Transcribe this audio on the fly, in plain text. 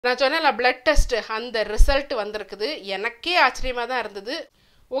நான் சொன்னேன்ல blood test அந்த ரிசல்ட் வந்திருக்குது. எனக்கே ஆச்சரியமாக தான் இருந்தது.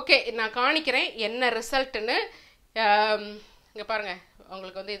 ஓகே, நான் காணிக்கிறேன் என்ன ரிசல்ட்டுன்னு. இங்கே பாருங்கள்,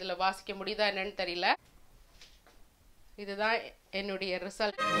 உங்களுக்கு வந்து இதில் வாசிக்க முடியுதா என்னன்னு தெரியல. இதுதான் என்னுடைய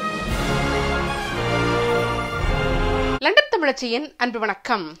ரிசல்ட். லண்டன் தமிழச்சியின் அன்பு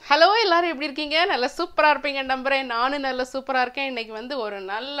வணக்கம். ஹலோ, எல்லாரும் எப்படி இருக்கீங்க? நல்லா சூப்பராக இருப்பீங்க நம்புறேன். நானும் நல்லா சூப்பராக இருக்கேன். இன்னைக்கு வந்து ஒரு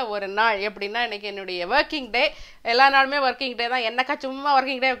நல்ல ஒரு நாள். எப்படின்னா இன்னைக்கு என்னுடைய ஒர்க்கிங் டே. எல்லா நாளுமே ஒர்க்கிங் டே தான். என்னக்கா சும்மா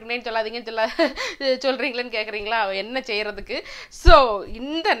ஒர்க்கிங் டே இருக்குன்னு சொல்லாதீங்கன்னு சொல்கிறீங்களேன்னு கேட்குறீங்களா? என்ன செய்யறதுக்கு? ஸோ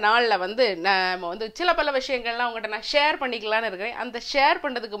இந்த நாளில் வந்து நம்ம வந்து சில பல விஷயங்கள்லாம் உங்கள்கிட்ட நான் ஷேர் பண்ணிக்கலான்னு இருக்கிறேன். அந்த ஷேர்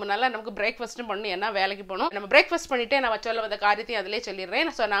பண்ணுறதுக்கு முன்னால் நமக்கு பிரேக்ஃபாஸ்ட்டும் பண்ணணும். ஏன்னா வேலைக்கு போகணும். நம்ம பிரேக்ஃபாஸ்ட் பண்ணிவிட்டு நான் சொல்ல வந்த காரியத்தையும் அதிலே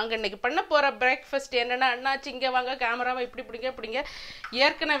சொல்லிடுறேன். ஸோ நாங்கள் இன்னைக்கு பண்ண போகிற பிரேக்ஃபாஸ்ட் என்னென்னா, அண்ணாச்சு இங்கே வாங்க, கேமராவை இப்படி பிடிங்க.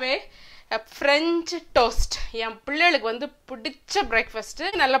 ஏற்கனவே ஃப்ரெஞ்சு டோஸ்ட் என் பிள்ளைகளுக்கு வந்து பிடிச்ச பிரேக்ஃபாஸ்ட்டு,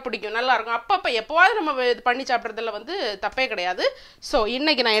 நல்லா பிடிக்கும், நல்லா இருக்கும். அப்பப்போ எப்போவாது நம்ம இது பண்ணி சாப்பிட்றதுல வந்து தப்பே கிடையாது. ஸோ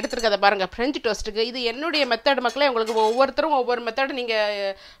இன்றைக்கி நான் எடுத்துருக்கதை பாருங்கள், ஃப்ரெஞ்சு டோஸ்ட்டுக்கு. இது என்னுடைய மெத்தட் மக்களே. உங்களுக்கு ஒவ்வொருத்தரும் ஒவ்வொரு மெத்தட்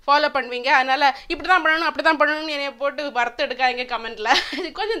நீங்கள் ஃபாலோ பண்ணுவீங்க. அதனால் இப்படி தான் பண்ணணும் அப்படி தான் பண்ணணும்னு என்னை போட்டு வறுத்து எடுக்காங்க கமெண்ட்டில்.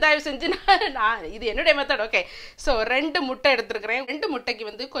 கொஞ்சம் தயவு செஞ்சு நான் இது என்னுடைய மெத்தட். ஓகே, ஸோ 2 முட்டை எடுத்துருக்கிறேன். 2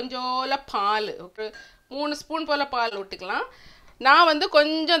 முட்டைக்கு வந்து கொஞ்சோல பால், ஒரு 3 ஸ்பூன் போல் பால் விட்டுக்கலாம். நான் வந்து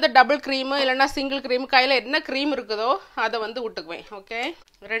கொஞ்சம் அந்த டபுள் க்ரீமு இல்லைன்னா சிங்கிள் க்ரீம், கையில் என்ன க்ரீம் இருக்குதோ அதை வந்து விட்டுக்குவேன். ஓகே,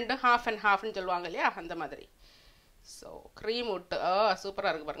 2 half and halfன்னு சொல்லுவாங்க இல்லையா, அந்த மாதிரி. ஸோ க்ரீம் விட்டு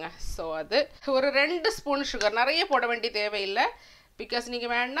சூப்பராக இருக்குது பாருங்கள். ஸோ அது ஒரு 2 ஸ்பூன் சுகர், நிறைய போட வேண்டிய தேவையில்லை. பிகாஸ்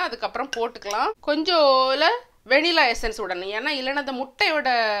நீங்கள் வேணால் அதுக்கப்புறம் போட்டுக்கலாம். கொஞ்சோல வெனிலா எசன்ஸ் விடணும். ஏன்னா இல்லைன்னா அந்த முட்டையோட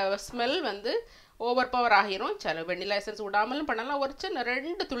ஸ்மெல் வந்து ஓவர் பவர் ஆகிரும். சரி, வெனிலா எசன்ஸ் விடாமலும் பண்ணலாம். ஒரு சின்ன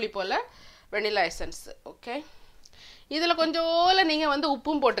 2 துளி போல் வெனிலா எசன்ஸ். ஓகே, இதில் கொஞ்சோல நீங்கள் வந்து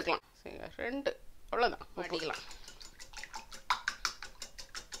உப்பும் போட்டுக்கலாம். 2 அவ்வளோதான் பண்ணிக்கலாம்.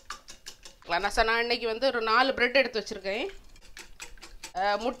 நான் இன்னைக்கு வந்து ஒரு 4 பிரெட் எடுத்து வச்சுருக்கேன்.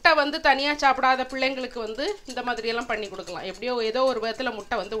 முட்டை வந்து தனியாக சாப்பிடாத பிள்ளைங்களுக்கு வந்து இந்த மாதிரியெல்லாம் பண்ணி கொடுக்கலாம். எப்படியோ ஏதோ ஒரு விதத்தில்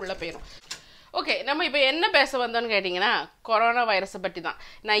முட்டை வந்து உள்ளே போயிடும். ஓகே, நம்ம இப்போ என்ன பேச வந்தோன்னு கேட்டிங்கன்னா, கொரோனா வைரஸை பற்றி தான்.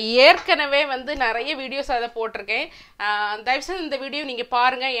 நான் ஏற்கனவே வந்து நிறைய வீடியோஸ் அதை போட்டிருக்கேன். தயவுசெய்து இந்த வீடியோ நீங்கள்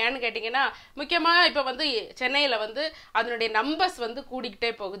பாருங்கள். ஏன்னு கேட்டிங்கன்னா, முக்கியமாக இப்போ வந்து சென்னையில் வந்து அதனுடைய நம்பர்ஸ் வந்து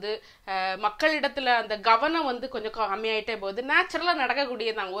கூடிக்கிட்டே போகுது. மக்களிடத்தில் அந்த கவனம் வந்து கொஞ்சம் கம்மியாகிட்டே போகுது. நேச்சுரலாக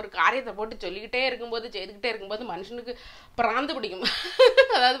நடக்கக்கூடியதான். ஒரு காரியத்தை போட்டு சொல்லிக்கிட்டே இருக்கும்போது செய்துக்கிட்டே இருக்கும்போது மனுஷனுக்கு பிராந்து பிடிக்கும்.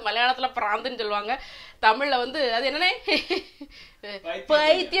 அதாவது மலையாளத்தில் பிராந்துன்னு சொல்லுவாங்க, தமிழில் வந்து அது என்னன்னே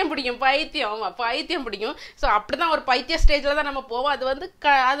பைத்தியம் பிடிக்கும். பைத்தியம் பிடிக்கும். ஸோ அப்படிதான் ஒரு பைத்திய ஸ்டேஜில் தான் நம்ம போவோம்.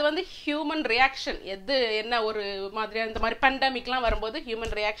 அது வந்து ஹியூமன் ரியாக்ஷன். என்ன ஒரு மாதிரியான இந்த மாதிரி பேண்டமிக்லாம் வரும்போது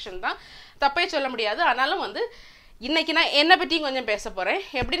ஹியூமன் ரியாக்ஷன் தான், தப்பே சொல்ல முடியாது. ஆனாலும் வந்து இன்றைக்கி நான் என்னை பற்றியும் கொஞ்சம் பேச போகிறேன்.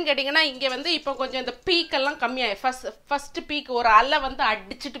 எப்படின்னு கேட்டிங்கன்னா, இங்கே வந்து இப்போ கொஞ்சம் இந்த பீக்கெல்லாம் கம்மியாகி ஃபஸ்ட்டு பீக் ஒரு அலை வந்து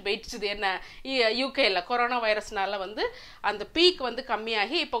அடிச்சுட்டு போயிடுச்சுது. என்ன யூகேயில் கொரோனா வைரஸ்னால வந்து அந்த பீக் வந்து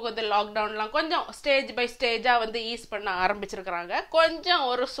கம்மியாகி இப்போ கொஞ்சம் லாக்டவுன்லாம் கொஞ்சம் ஸ்டேஜ் பை ஸ்டேஜாக வந்து ஈஸ் பண்ண ஆரம்பிச்சிருக்கிறாங்க. கொஞ்சம்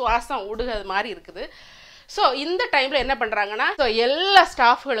ஒரு சுவாசம் விடுகிறது மாதிரி இருக்குது. ஸோ இந்த டைமில் என்ன பண்ணுறாங்கன்னா, ஸோ எல்லா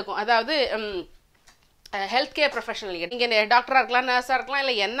ஸ்டாஃப்களுக்கும், அதாவது ஹெல்த் கேர் ப்ரொஃபஷனல், நீங்கள் டாக்டராக இருக்கலாம், நர்ஸாக இருக்கலாம்,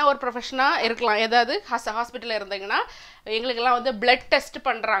 இல்லை என்ன ஒரு ப்ரொஃபஷனாக இருக்கலாம், ஏதாவது ஹாஸ்பிட்டலில் இருந்தீங்கன்னா எங்களுக்கெல்லாம் வந்து பிளட் டெஸ்ட்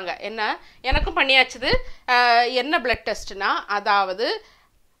பண்ணுறாங்க. எனக்கும் பண்ணியாச்சுது. என்ன பிளட் டெஸ்ட்னா, அதாவது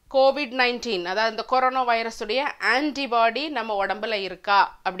COVID-19, அதாவது இந்த கொரோனா வைரஸுடைய ஆன்டிபாடி நம்ம உடம்புல இருக்கா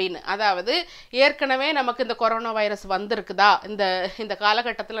அப்படின்னு. அதாவது ஏற்கனவே நமக்கு இந்த கொரோனா வைரஸ் வந்திருக்குதா, இந்த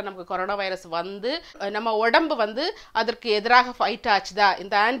காலகட்டத்தில் நமக்கு கொரோனா வைரஸ் வந்து நம்ம உடம்பு வந்து அதற்கு எதிராக ஃபைட் ஆச்சுதா,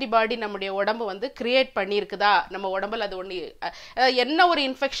 இந்த ஆன்டிபாடி நம்முடைய உடம்பு வந்து கிரியேட் பண்ணியிருக்குதா நம்ம உடம்புல. அது ஒன்று, என்ன ஒரு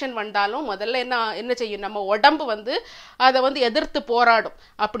இன்ஃபெக்ஷன் வந்தாலும் முதல்ல என்ன செய்யும், நம்ம உடம்பு வந்து அதை வந்து எதிர்த்து போராடும்.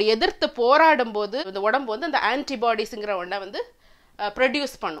 அப்படி எதிர்த்து போராடும் போது இந்த உடம்பு வந்து அந்த ஆன்டிபாடிஸுங்கிற ஒன்றை வந்து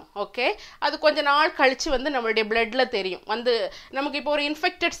ப்ரொடியூஸ் பண்ணும். ஓகே, அது கொஞ்ச நாள் கழித்து வந்து நம்மளுடைய பிளட்டில் தெரியும். வந்து நமக்கு இப்போ ஒரு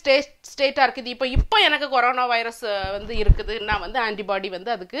இன்ஃபெக்டட் ஸ்டேட்டாக இருக்குது. இப்போ எனக்கு கொரோனா வைரஸ் வந்து இருக்குதுன்னா வந்து ஆன்டிபாடி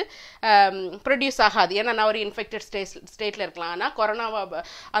வந்து அதுக்கு ப்ரொடியூஸ் ஆகாது. ஏன்னா நான் ஒரு இன்ஃபெக்டட் ஸ்டேட்டில் இருக்கலாம். ஆனால் கொரோனா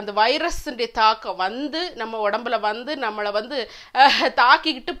அந்த வைரஸுடைய தாக்கம் வந்து நம்ம உடம்புல வந்து நம்மளை வந்து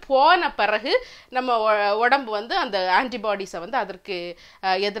தாக்கிக்கிட்டு போன பிறகு நம்ம உடம்பு வந்து அந்த ஆன்டிபாடிஸை வந்து அதற்கு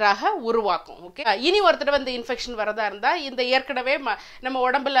எதிராக உருவாக்கும். ஓகே, இனி ஒருத்தர் வந்து இன்ஃபெக்ஷன் வரதா இருந்தால் இந்த ஏற்கனவே நம்ம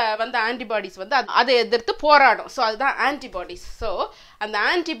உடம்புல வந்து ஆன்டிபாடிஸ் வந்து அதை எதிர்த்து போராடும். ஸோ அதுதான் ஆன்டிபாடிஸ். ஸோ அந்த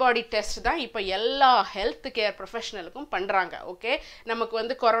ஆன்டிபாடி டெஸ்ட் தான் இப்போ எல்லா ஹெல்த் கேர் ப்ரொஃபஷனலுக்கும் பண்ணுறாங்க. ஓகே, நமக்கு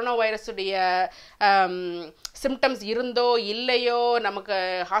வந்து கொரோனா வைரஸுடைய சிம்டம்ஸ் இருந்தோ இல்லையோ, நமக்கு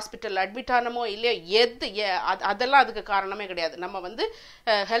ஹாஸ்பிட்டல் அட்மிட் ஆனமோ இல்லையோ, அதெல்லாம் அதுக்கு காரணமே கிடையாது. நம்ம வந்து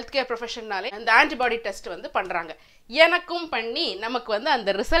ஹெல்த் கேர் ப்ரொஃபஷனாலே அந்த ஆன்டிபாடி டெஸ்ட் வந்து பண்ணுறாங்க. எனக்கும் பண்ணி நமக்கு வந்து அந்த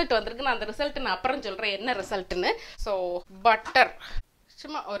ரிசல்ட் வந்திருக்கு. நான் அந்த ரிசல்ட் நான் அப்புறம் சொல்கிறேன் என்ன ரிசல்ட்டுன்னு. ஸோ பட்டர்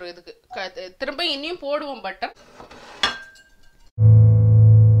சும்மா ஒரு இதுக்கு திரும்ப இன்னும் போடுவோம் பட்டர்.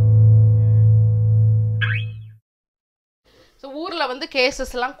 வந்து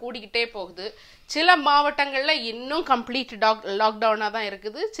கேசஸ்லாம் கூடிக்கிட்டே போகுது. சில மாவட்டங்களில் இன்னும் கம்ப்ளீட் லாக்டவுனாக தான்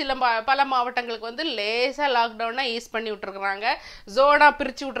இருக்குது. பல மாவட்டங்களுக்கு வந்து லேசாக லாக்டவுனாக ஈஸ் பண்ணி விட்டுருக்குறாங்க, ஜோனாக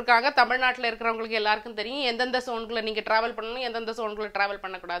பிரித்து விட்ருக்காங்க. தமிழ்நாட்டில் இருக்கிறவங்களுக்கு எல்லாருக்கும் தெரியும் எந்தெந்த சோன்களை நீங்கள் ட்ராவல் பண்ணணும், எந்தெந்த சோன்களை ட்ராவல்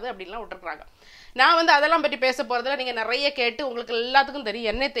பண்ணக்கூடாது அப்படின்லாம் விட்டுருக்குறாங்க. நான் வந்து அதெல்லாம் பற்றி பேச போகிறதுல நீங்கள் நிறைய கேட்டு உங்களுக்கு எல்லாத்துக்கும்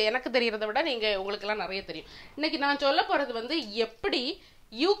தெரியும். எனக்கு தெரியறதை விட உங்களுக்கெல்லாம் நிறைய தெரியும். இன்னைக்கு நான் சொல்ல போகிறது வந்து எப்படி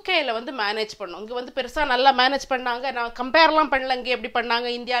யூகேல வந்து மேனேஜ் பண்ணோம். இங்கே வந்து பெருசாக நல்லா மேனேஜ் பண்ணாங்க. நான் கம்பேர்லாம் பண்ணல, இங்கே எப்படி பண்ணாங்க,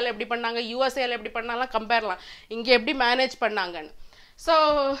 இந்தியாவில் எப்படி பண்ணாங்க, யூஎஸ்ஏல எப்படி பண்ணாலாம் கம்பேர்லாம், இங்கே எப்படி மேனேஜ் பண்ணாங்கன்னு. ஸோ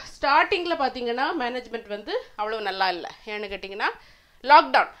ஸ்டார்டிங்கில் பார்த்தீங்கன்னா மேனேஜ்மெண்ட் வந்து அவ்வளோ நல்லா இல்லை. ஏன்னு கேட்டிங்கன்னா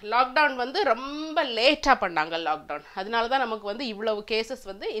லாக்டவுன் வந்து ரொம்ப லேட்டாக பண்ணாங்க லாக்டவுன். அதனால தான் நமக்கு வந்து இவ்வளவு கேசஸ்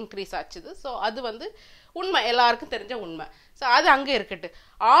வந்து இன்க்ரீஸ் ஆச்சுது. ஸோ அது வந்து உண்மை, எல்லாருக்கும் தெரிஞ்ச உண்மை. ஸோ அது அங்கே இருக்கட்டு.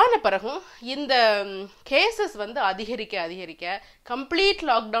 ஆன பிறகும் இந்த கேசஸ் வந்து அதிகரிக்க கம்ப்ளீட்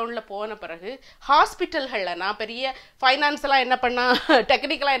லாக்டவுனில் போன பிறகு ஹாஸ்பிட்டல்களில் நான் பெரிய ஃபைனான்ஸெல்லாம் என்ன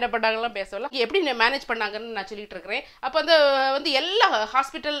டெக்னிக்கலாக என்ன பண்ணாங்கலாம் பேசல, எப்படி மேனேஜ் பண்ணாங்கன்னு நான் சொல்லிட்டு இருக்கிறேன். அப்போ வந்து எல்லா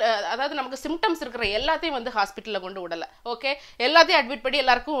ஹாஸ்பிட்டல், அதாவது நமக்கு சிம்டம்ஸ் இருக்கிற எல்லாத்தையும் வந்து ஹாஸ்பிட்டலில் கொண்டு விடலை. ஓகே, எல்லாத்தையும் அட்மிட் பண்ணி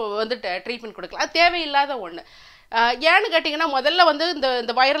எல்லாருக்கும் வந்து ட்ரீட்மெண்ட் கொடுக்கலாம். அது தேவையில்லாத ஒன்று. ஏன்னு கேட்டிங்கன்னா முதல்ல வந்து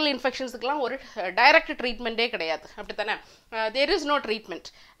இந்த வைரல் இன்ஃபெக்ஷன்ஸுக்கெலாம் ஒரு டைரக்ட் ட்ரீட்மெண்ட்டே கிடையாது, அப்படி தானே? There is no treatment.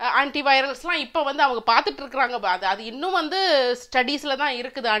 ஆன்டிவைரல்ஸ்லாம் இப்போ வந்து அவங்க பார்த்துட்டு இருக்கிறாங்க. அது இன்னும் வந்து ஸ்டடீஸில் தான்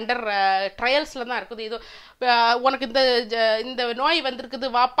இருக்குது, அண்டர் ட்ரையல்ஸில் தான் இருக்குது. இது உனக்கு இந்த நோய் வந்திருக்குது,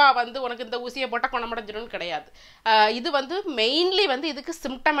 வாப்பா வந்து உனக்கு இந்த ஊசியை போட்டால் குணமடைஞ்சிடும்னு கிடையாது. இது வந்து மெயின்லி வந்து இதுக்கு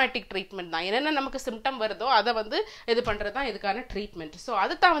சிம்டமேட்டிக் ட்ரீட்மெண்ட் தான். என்னென்ன நமக்கு சிம்டம் வருதோ அதை வந்து இது பண்ணுறது தான் இதுக்கான ட்ரீட்மெண்ட். ஸோ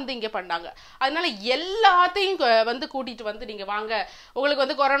அதை தான் வந்து இங்கே பண்ணாங்க. அதனால எல்லாத்தையும் வந்து கூட்டிகிட்டு வந்து நீங்கள் வாங்க, உங்களுக்கு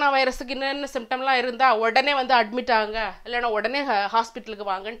வந்து கொரோனா வைரஸுக்கு என்னென்ன சிம்டம்லாம் இருந்தால் உடனே வந்து அட்மிட் ஆகுங்க, இல்லைன்னா உடனே ஹாஸ்பிட்டலுக்கு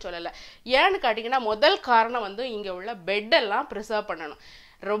வாங்கன்னு சொல்லலை. ஏன்னு கேட்டிங்கன்னா முதல் காரணம் வந்து இங்கே உள்ள பெட்டெல்லாம் ப்ரிசர்வ் பண்ணணும்.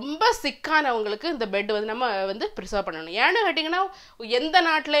 ரொம்ப சிக்கானவங்களுக்கு இந்த பெட் வந்து நம்ம வந்து ப்ரிசர்வ் பண்ணணும். ஏன்னு கேட்டிங்கன்னா எந்த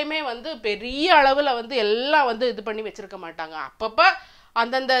நாட்டிலையுமே வந்து பெரிய அளவில் வந்து எல்லாம் வந்து இது பண்ணி வச்சுருக்க மாட்டாங்க. அப்பப்போ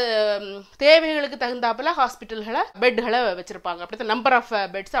அந்தந்த தேவைகளுக்கு தகுந்தாப்புல ஹாஸ்பிட்டல்களை பெட்களை வச்சுருப்பாங்க. அப்படி தான் நம்பர் ஆஃப்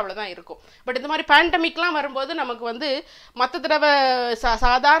பெட்ஸ் அவ்வளோதான் இருக்கும். பட் இந்த மாதிரி பேண்டமிக்லாம் வரும்போது நமக்கு வந்து மற்ற தடவை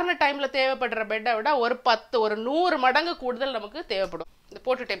சாதாரண டைமில் தேவைப்படுற பெட்டை விட ஒரு 100 மடங்கு கூடுதல் நமக்கு தேவைப்படும். இந்த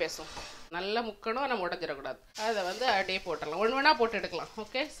போட்டுகிட்டே பேசுவோம், நல்லா முக்கணும், நம்ம உடஞ்சிடக்கூடாது. அதை வந்து அப்படியே போட்டுடலாம், ஒன்று போட்டு எடுக்கலாம்.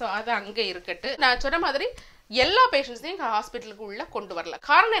 ஓகே, ஸோ அது அங்கே இருக்கட்டு. நான் சொன்ன மாதிரி எல்லா பேஷண்ட்ஸையும் ஹாஸ்பிட்டலுக்கு உள்ள கொண்டு வரல.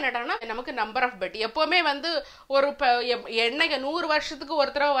 காரணம் என்னடான்னா நமக்கு நம்பர் ஆஃப் பெட் எப்போவுமே வந்து ஒரு என்னைக்கு 100 வருஷத்துக்கு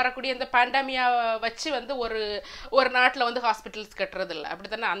ஒரு தடவை வரக்கூடிய இந்த பேண்டமியா வச்சு வந்து ஒரு நாட்டில் வந்து ஹாஸ்பிட்டல்ஸ் கட்டுறது இல்லை, அப்படி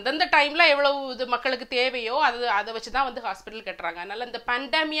தானே? அந்தந்த டைமில் எவ்வளவு இது மக்களுக்கு தேவையோ அதை வச்சு தான் வந்து ஹாஸ்பிட்டல் கட்டுறாங்க. அதனால இந்த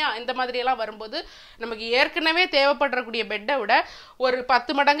பேண்டமியா இந்த மாதிரியெல்லாம் வரும்போது நமக்கு ஏற்கனவே தேவைப்படக்கூடிய பெட்டை விட ஒரு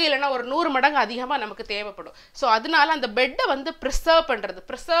 10 மடங்கு இல்லைன்னா ஒரு 100 மடங்கு அதிகமாக நமக்கு தேவைப்படும். ஸோ அதனால அந்த பெட்டை வந்து ப்ரிசர்வ்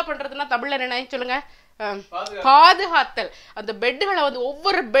பண்ணுறதுன்னா தமிழில் என்ன சொல்லுங்க? பாதுகாத்தல். அந்த பெட்டுகளை வந்து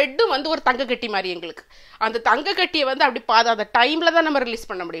ஒவ்வொரு பெட்டும் வந்து ஒரு தங்க கட்டி மாதிரி எங்களுக்கு. அந்த தங்க கட்டியை வந்து அப்படி அந்த டைம்ல தான் நம்ம ரிலீஸ்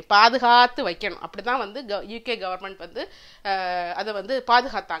பண்ண முடியும், பாதுகாத்து வைக்கணும். அப்படிதான் வந்து யூகே கவர்மெண்ட் வந்து அதை வந்து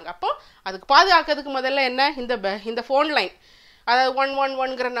பாதுகாத்தாங்க. அப்போ அதுக்கு பாதுகாக்கிறதுக்கு முதல்ல என்ன, இந்த ஃபோன் லைன், அதாவது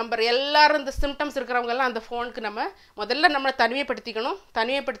 111ங்கிற நம்பர், எல்லாரும் இந்த சிம்டம்ஸ் இருக்கிறவங்க எல்லாம் அந்த ஃபோனுக்கு நம்ம முதல்ல நம்மளை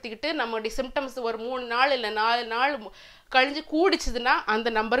தனிமைப்படுத்திக்கிட்டு நம்மளுடைய சிம்டம்ஸ் ஒரு 3 நாள் இல்லை 4 நாள் கழிஞ்சு கூடிச்சதுன்னா அந்த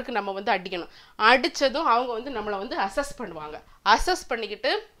நம்பருக்கு நம்ம வந்து அடிக்கணும். அடித்ததும் அவங்க வந்து நம்மளை வந்து அசஸ் பண்ணுவாங்க. அசஸ்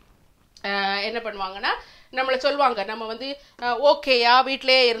பண்ணிக்கிட்டு என்ன பண்ணுவாங்கன்னா நம்மளை சொல்லுவாங்க, நம்ம வந்து ஓகேயா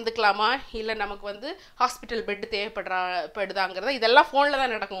வீட்டிலேயே இருந்துக்கலாமா, இல்லை நமக்கு வந்து ஹாஸ்பிட்டல் பெட்டு தேவைப்படுதாங்கிறத இதெல்லாம் ஃபோனில்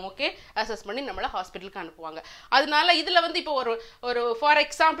தான் நடக்கும். ஓகே, அசஸ் பண்ணி நம்மளை ஹாஸ்பிட்டலுக்கு அனுப்புவாங்க. அதனால இதில் வந்து இப்போ ஒரு ஃபார்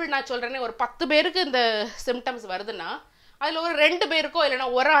எக்ஸாம்பிள் நான் சொல்கிறேன்னே, ஒரு 10 பேருக்கு இந்த சிம்டம்ஸ் வருதுன்னா அதில் ஒரு 2 பேருக்கோ இல்லைனா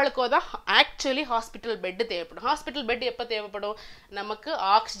ஒரு ஆளுக்கோ தான் ஆக்சுவலி ஹாஸ்பிட்டல் பெட்டு தேவைப்படும். ஹாஸ்பிட்டல் பெட் எப்போ தேவைப்படும்? நமக்கு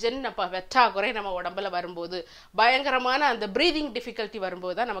ஆக்சிஜன் வெற்றாக்குறை நம்ம உடம்புல வரும்போது, பயங்கரமான அந்த ப்ரீதிங் டிஃபிகல்ட்டி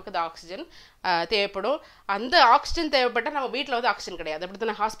வரும்போது தான் நமக்கு இந்த ஆக்சிஜன் தேவைப்படும். அந்த ஆக்சிஜன் தேவைப்பட்டால் நம்ம வீட்டில் வந்து ஆக்சிஜன் கிடையாது, அப்படி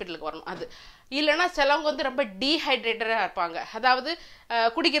தானே ஹாஸ்பிட்டலுக்கு வரணும். அது இல்லைன்னா சிலவங்க வந்து ரொம்ப டீஹைட்ரேட்டடாக இருப்பாங்க, அதாவது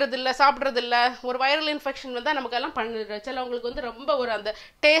குடிக்கிறது இல்லை, சாப்பிட்றது இல்லை. ஒரு வைரல் இன்ஃபெக்ஷன் வந்தால் நமக்கெல்லாம் சிலவங்களுக்கு வந்து ரொம்ப ஒரு அந்த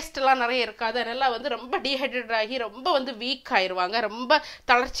டேஸ்ட்லாம் நிறைய இருக்காது, அதெல்லாம் வந்து ரொம்ப டீஹைட்ரேட் ஆகி ரொம்ப வந்து வீக் ஆயிடுவாங்க, ரொம்ப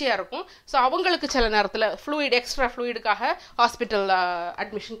தளர்ச்சியாக இருக்கும். ஸோ அவங்களுக்கு சில நேரத்தில் எக்ஸ்ட்ரா ஃப்ளூயிடுக்காக ஹாஸ்பிட்டல்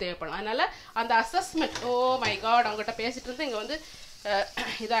அட்மிஷன் தேவைப்படும். அதனால் அந்த அசஸ்மெண்ட், ஓ மை காட், அவங்ககிட்ட பேசிட்டு இருந்து இங்கே வந்து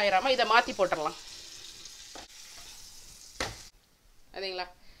இதாயிராமல் இதை மாற்றி போட்டுடலாம். அதுங்களா,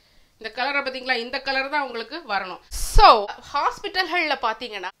 இந்த கலரை பார்த்தீங்களா, இந்த கலர் தான் உங்களுக்கு வரணும். ஸோ ஹாஸ்பிட்டல்களில்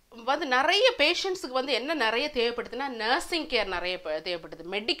பார்த்தீங்கன்னா வந்து நிறைய பேஷண்ட்ஸுக்கு வந்து என்ன நிறைய தேவைப்படுதுன்னா நர்சிங் கேர் நிறைய தேவைப்படுது.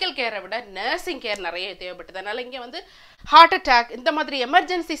 மெடிக்கல் கேரை விட நர்சிங் கேர் நிறைய தேவைப்படுது. அதனால இங்கே வந்து ஹார்ட் அட்டாக் இந்த மாதிரி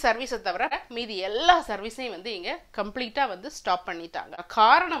எமர்ஜென்சி சர்வீஸை தவிர மீதி எல்லா சர்வீஸையும் வந்து இங்கே கம்ப்ளீட்டாக வந்து ஸ்டாப் பண்ணிட்டாங்க.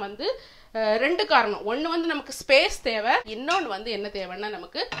 காரணம் வந்து ரெண்டு காரணம். ஒன்று வந்து நமக்கு ஸ்பேஸ் தேவை, இன்னொன்று வந்து என்ன தேவைன்னா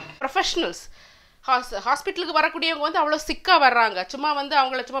நமக்கு ப்ரொஃபஷனல்ஸ். ஹாஸ்பிட்டலுக்கு வரக்கூடியவங்க வந்து அவ்வளோ சிக்காக வர்றாங்க, சும்மா வந்து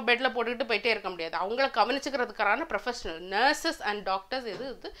அவங்கள சும்மா பெட்டில் போட்டுக்கிட்டு போயிட்டே இருக்க முடியாது. அவங்கள கவனிச்சுக்கிறதுக்கான ப்ரொஃபஷனல் நர்சஸ் அண்ட் டாக்டர்ஸ்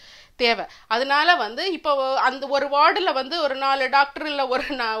இது தேவை. அதனால வந்து இப்போ அந்த ஒரு வார்டில் வந்து ஒரு 4 டாக்டர் இல்லை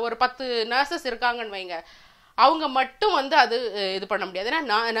ஒரு 10 நர்சஸ் இருக்காங்கன்னு வைங்க, அவங்க மட்டும் வந்து அது இது பண்ண முடியாது.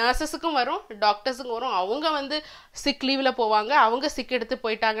 ஏன்னா நர்சஸுக்கும் வரும், டாக்டர்ஸுக்கும் வரும். அவங்க வந்து சிக் லீவில் போவாங்க, அவங்க சிக் எடுத்து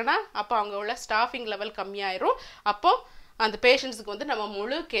போயிட்டாங்கன்னா அப்போ அவங்க உள்ள ஸ்டாஃபிங் லெவல் கம்மியாயிரும். அப்போ அந்த பேஷண்ட்ஸுக்கு வந்து நம்ம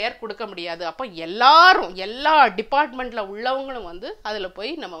முழு கேர் கொடுக்க முடியாது. அப்போ எல்லா டிபார்ட்மெண்ட்டில் உள்ளவங்களும் வந்து அதில்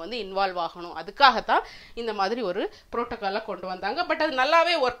போய் நம்ம வந்து இன்வால்வ் ஆகணும். அதுக்காகத்தான் இந்த மாதிரி ஒரு ப்ரோட்டோக்காலை கொண்டு வந்தாங்க. பட் அது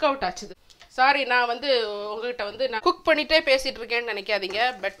நல்லாவே ஒர்க் அவுட் ஆச்சுது. சாரி, நான் வந்து உங்ககிட்ட வந்து நான் குக் பண்ணிகிட்டே பேசிகிட்டு இருக்கேன்னு நினைக்காதீங்க.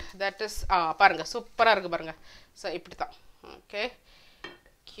 பட் தட் இஸ் பாருங்கள், சூப்பராக இருக்குது பாருங்கள். ஸோ இப்படி தான். Okay,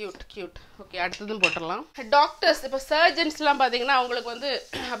 cute. ஓகே, அடுத்ததும் போட்டுடலாம். டாக்டர்ஸ் இப்போ சர்ஜன்ஸ்லாம் பார்த்தீங்கன்னா அவங்களுக்கு வந்து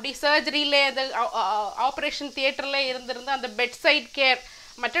அப்படி சர்ஜரியிலே இந்த ஆப்ரேஷன் தியேட்டரில் இருந்திருந்து அந்த பெட் சைட் கேர்,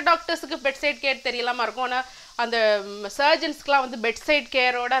 மற்ற டாக்டர்ஸுக்கு பெட் சைட் கேர் தெரியலாமா இருக்கும். ஆனால் அந்த சர்ஜன்ஸ்க்குலாம் வந்து பெட் சைட்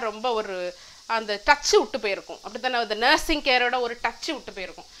கேரோட ரொம்ப ஒரு அந்த டச்சு விட்டு போயிருக்கும். அப்படி தானே அந்த நர்சிங் கேரோட ஒரு டச்சு விட்டு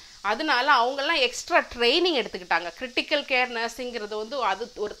போயிருக்கும். அதனால அவங்கெல்லாம் எக்ஸ்ட்ரா ட்ரைனிங் எடுத்துக்கிட்டாங்க. கிரிட்டிக்கல் கேர் நர்சிங்கிறது வந்து அது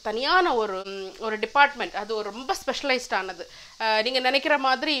ஒரு தனியான ஒரு டிபார்ட்மெண்ட், அது ஒரு ரொம்ப ஸ்பெஷலைஸ்டானது. நீங்கள் நினைக்கிற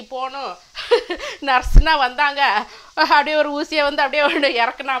மாதிரி போனோம் நர்ஸ்னால் வந்தாங்க அப்படியே ஒரு ஊசியை வந்து அப்படியே ஒன்று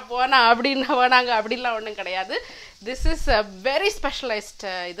இறக்குனா போனா அப்படின்னு போனாங்க, அப்படின்லாம் ஒன்றும் கிடையாது. This is a very specialised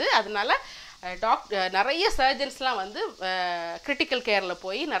இது. அதனால நிறைய சர்ஜன்ஸ்லாம் வந்து கிரிட்டிக்கல் கேரில்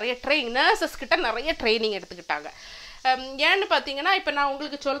போய் நிறைய நர்சஸ்கிட்ட நிறைய ட்ரைனிங் எடுத்துக்கிட்டாங்க. ஏன்னு பார்த்தீங்கன்னா இப்போ நான்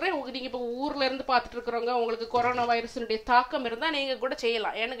உங்களுக்கு சொல்கிறேன், நீங்கள் இப்போ ஊரில் இருந்து பார்த்துட்டு இருக்கிறவங்க உங்களுக்கு கொரோனா வைரஸினுடைய தாக்கம் இருந்தால் நீங்கள் கூட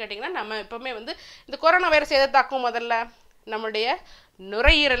செய்யலாம். ஏன்னு கேட்டிங்கன்னா நம்ம எப்போவுமே வந்து இந்த கொரோனா வைரஸ் எதை தாக்கும், முதல்ல நம்முடைய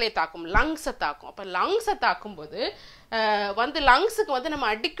நுரையீரலை தாக்கும், லங்ஸை தாக்கும். அப்போ லங்ஸை தாக்கும்போது வந்து லங்ஸுக்கு வந்து நம்ம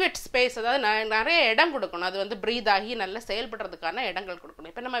அடிக்குவேட் ஸ்பேஸ், அதாவது நிறைய இடம் கொடுக்கணும். அது வந்து ப்ரீத் ஆகி நல்லா செயல்படுறதுக்கான இடங்கள்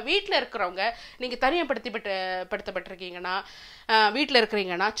கொடுக்கணும். இப்போ நம்ம வீட்டில் இருக்கிறவங்க, நீங்கள் தனிமைப்படுத்தப்பட்டிருக்கீங்கன்னா, வீட்டில்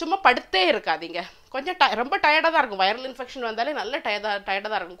இருக்கிறீங்கன்னா சும்மா படுத்தே இருக்காதீங்க. கொஞ்சம் ரொம்ப டயர்டாக தான் இருக்கும். வைரல் இன்ஃபெக்ஷன் வந்தாலே நல்ல டயர்டாக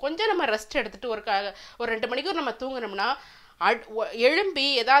தான் இருக்கும். கொஞ்சம் நம்ம ரெஸ்ட் எடுத்துகிட்டு ஒரு 2 மணிக்கூர் நம்ம தூங்கினோம்னா எழும்பி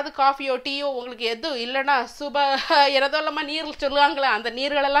ஏதாவது காஃபியோ டீயோ உங்களுக்கு எதுவும் இல்லைன்னா ஏதோ இல்லாமல் நீர் சொல்லுவாங்களே, அந்த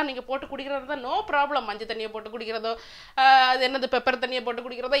நீர்களெல்லாம் நீங்கள் போட்டு குடிக்கிறது தான் நோ ப்ராப்ளம். மஞ்சள் தண்ணியை போட்டு குடிக்கிறதோ, அது என்னது பெப்பர் தண்ணியை போட்டு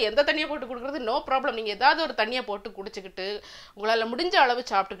குடிக்கிறதோ, எந்த தண்ணியை போட்டு குடிக்கிறது நோ ப்ராப்ளம். நீங்கள் ஏதாவது ஒரு தண்ணியை போட்டு குடிச்சிக்கிட்டு உங்களால் முடிஞ்ச அளவு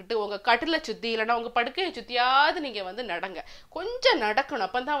சாப்பிட்டுக்கிட்டு உங்கள் கட்டிலை சுற்றி இல்லைன்னா உங்கள் படுக்கையை சுற்றியாவது நீங்கள் வந்து நடங்க. கொஞ்சம் நடக்கணும்.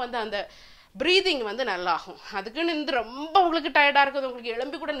 அப்போ தான் வந்து அந்த ப்ரீதிங் வந்து நல்லாகும். அதுக்குன்னு இந்த ரொம்ப உங்களுக்கு டயர்டாக இருக்குது, உங்களுக்கு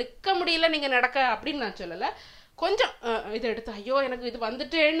எழும்பி கூட நிற்க முடியல நீங்கள் நடக்க அப்படின்னு நான் சொல்லலை. கொஞ்சம் இதை எடுத்து ஐயோ எனக்கு இது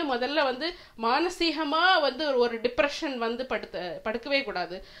வந்துட்டேன்னு முதல்ல வந்து மானசீகமாக வந்து ஒரு டிப்ரெஷன் வந்து படுக்கவே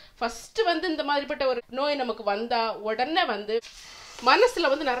கூடாது. ஃபஸ்ட்டு வந்து இந்த மாதிரிப்பட்ட ஒரு நோய் நமக்கு வந்தால் உடனே வந்து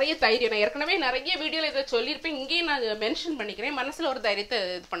மனசில் வந்து நிறைய தைரியம், நான் ஏற்கனவே நிறைய வீடியோவில் இதை சொல்லியிருப்பேன், இங்கேயும் நான் மென்ஷன் பண்ணிக்கிறேன். மனசில் ஒரு தைரியத்தை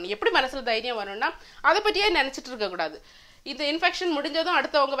இது பண்ணி, எப்படி மனசில் தைரியம் வரும்னா அதை பற்றியே நினச்சிட்டு இருக்கக்கூடாது. இந்த இன்ஃபெக்ஷன் முடிஞ்சதும்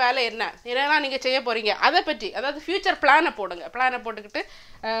அடுத்தவங்க வேலை என்னன்னா நீங்கள் செய்ய போகிறீங்க அதை பற்றி, அதாவது ஃப்யூச்சர் பிளானை போட்டுக்கிட்டு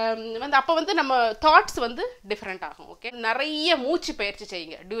வந்து அப்போ வந்து நம்ம தாட்ஸ் வந்து டிஃப்ரெண்ட் ஆகும். ஓகே, நிறைய மூச்சு பயிற்சி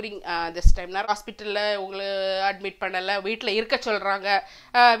செய்யுங்க டியூரிங் திஸ் டைம். நிறைய ஹாஸ்பிட்டலில் உங்களை அட்மிட் பண்ணலை, வீட்டில் இருக்க சொல்கிறாங்க,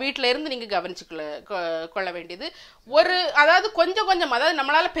 வீட்டில் இருந்து நீங்கள் கவனிச்சுக்கொள்ள வேண்டியது அதாவது கொஞ்சம் அதாவது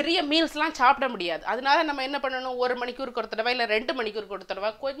நம்மளால் பெரிய மீல்ஸ்லாம் சாப்பிட முடியாது. அதனால நம்ம என்ன பண்ணணும், 1 மணிக்கூருக்கு ஒரு தடவை இல்லை 2 மணிக்கூருக்கு ஒரு தடவை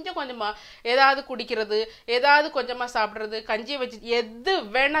கொஞ்சமாக ஏதாவது குடிக்கிறது, ஏதாவது கொஞ்சமாக சாப்பிட்றது, கஞ்சியை வச்சு எது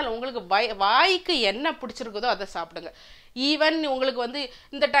வேணாலும் உங்களுக்கு வாய்க்கு என்ன பிடிச்சிருக்குதோ அதை சாப்பிடுங்க. ஈவன் உங்களுக்கு வந்து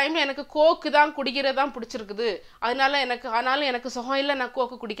இந்த டைமில் எனக்கு கோக்கு தான் குடிக்கிறது தான் பிடிச்சிருக்குது, ஆனாலும் எனக்கு சுகம் இல்லை, நான்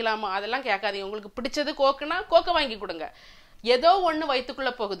கோக்கு குடிக்கலாமா, அதெல்லாம் கேட்காதீங்க. உங்களுக்கு பிடிச்சது கோக்குன்னா கோக்கை வாங்கி கொடுங்க. ஏதோ ஒன்று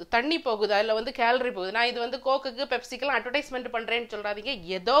வயிற்றுக்குள்ளே போகுது, தண்ணி போகுது, அதில் வந்து கேலரி போகுது. நான் இது வந்து கோக்குக்கு பெப்சிக்கெல்லாம் அட்வர்டைஸ்மெண்ட் பண்ணுறேன்னு சொல்கிறாதீங்க,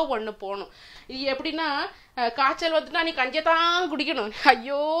 ஏதோ ஒன்று போகணும். இது எப்படின்னா காய்ச்சல் வந்துட்டா நீ கஞ்சியை தான் குடிக்கணும்,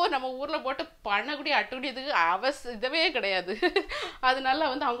 ஐயோ நம்ம ஊரில் போட்டு பண்ணக்கூடிய அட்டுக்கூடியதுக்கு இதவே கிடையாது. அதனால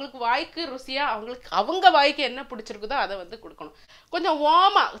வந்து அவங்களுக்கு வாய்க்கு ருசியாக அவங்க வாய்க்கு என்ன பிடிச்சிருக்குதோ அதை வந்து கொடுக்கணும். கொஞ்சம்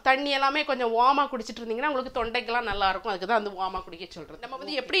வார்மாக தண்ணி எல்லாமே கொஞ்சம் வார்மாக குடிச்சிட்டு இருந்தீங்கன்னா உங்களுக்கு தொண்டைக்கெல்லாம் நல்லாயிருக்கும். அதுக்கு தான் அந்த வார்மாக குடிக்க சொல்கிறது. நம்ம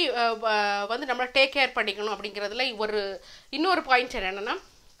வந்து எப்படி வந்து நம்மளை டேக் கேர் பண்ணிக்கணும் அப்படிங்கிறதுல இன்னொரு பாயிண்ட் என்னென்னா,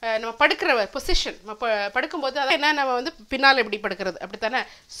 நம்ம படுக்கிற பொசிஷன், நம்ம படுக்கும்போது அதை என்ன நம்ம வந்து பின்னால் எப்படி படுக்கிறது அப்படித்தானே.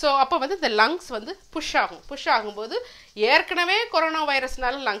 ஸோ அப்போ வந்து இந்த லங்ஸ் வந்து புஷ் ஆகும்போது ஏற்கனவே கொரோனா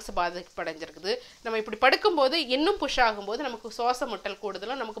வைரஸ்னால லங்ஸ் பாதிப்படைஞ்சிருக்குது. நம்ம இப்படி படுக்கும்போது இன்னும் புஷ் ஆகும்போது நமக்கு சுவாச முட்டல்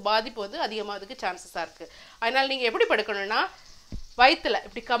கூடுதலும் நமக்கு பாதிப்பு வந்து அதிகமாகிறதுக்கு சான்சஸாக இருக்குது. அதனால் நீங்கள் எப்படி படுக்கணும்னா வயிற்றுல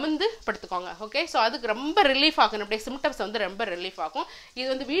இப்படி கமிழ்ந்து படுத்துக்கோங்க. ஓகே, ஸோ அதுக்கு ரொம்ப ரிலீஃப் ஆகும். அப்படியே சிம்டம்ஸ் வந்து ரொம்ப ரிலீஃப் ஆகும். இது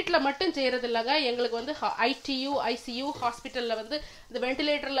வந்து வீட்டில் மட்டும் செய்கிறது இல்லைங்க, எங்களுக்கு வந்து ICU ஹாஸ்பிட்டலில் வந்து இந்த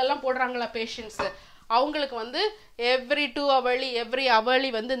வெண்டிலேட்டர்லலாம் போடுறாங்களா பேஷண்ட்ஸு, அவங்களுக்கு வந்து எவ்ரி 2 hourly எவ்ரி hourly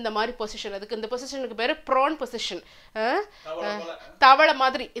வந்து இந்த மாதிரி பொசிஷன், அதுக்கு இந்த பொசிஷனுக்கு பேர் ப்ரோன் பொசிஷன், தவளை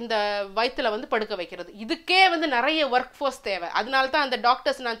மாதிரி இந்த வயிற்றுல வந்து படுக்க வைக்கிறது. இதுக்கே வந்து நிறைய ஒர்க் ஃபோர்ஸ் தேவை. அதனால தான் அந்த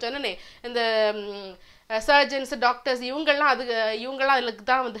டாக்டர்ஸ் நான் சொன்னேனே, இந்த சர்ஜன்ஸ் டாக்டர்ஸ் இவங்கெல்லாம் அதுக்கு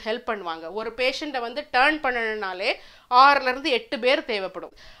தான் வந்து ஹெல்ப் பண்ணுவாங்க. ஒரு பேஷண்ட்டை வந்து டர்ன் பண்ணணுனாலே 6லேருந்து 8 பேர்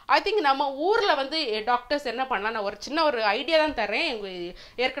தேவைப்படும். ஐ திங்க் நம்ம ஊரில் வந்து டாக்டர்ஸ் என்ன பண்ணலாம், நான் ஒரு சின்ன ஒரு ஐடியா தான் தரேன்,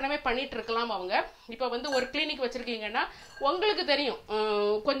 ஏற்கனவே பண்ணிட்டு இருக்கலாம். அவங்க இப்போ வந்து ஒரு கிளினிக் வச்சுருக்கீங்கன்னா உங்களுக்கு தெரியும்,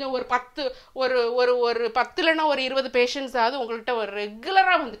 கொஞ்சம் ஒரு 10 இல்லைன்னா ஒரு 20 பேஷண்ட்ஸாவது உங்கள்கிட்ட ஒரு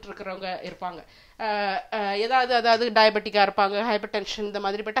ரெகுலராக வந்துட்டு இருக்கிறவங்க இருப்பாங்க. அதாவது டயபெட்டிக்காக இருப்பாங்க, ஹைப்பர் டென்ஷன் இந்த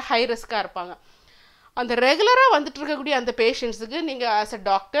மாதிரிப்பட்ட ஹை ரிஸ்காக இருப்பாங்க. அந்த ரெகுலராக வந்துட்டு இருக்கக்கூடிய அந்த பேஷண்ட்ஸுக்கு நீங்கள் ஆஸ் அ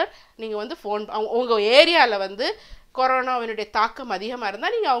டாக்டர் நீங்கள் வந்து ஃபோன், உங்கள் ஏரியாவில் வந்து கொரோனாவினுடைய தாக்கம் அதிகமாக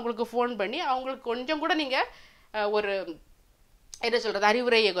இருந்தால் நீங்கள் அவங்களுக்கு ஃபோன் பண்ணி அவங்களுக்கு கொஞ்சம் கூட நீங்கள் ஒரு என்ன சொல்கிறது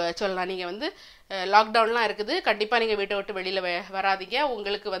அறிவுரையை சொல்லலாம். நீங்கள் வந்து லாக்டவுன்லாம் இருக்குது, கண்டிப்பாக நீங்கள் வீட்டை விட்டு வெளியில் வராதிங்க.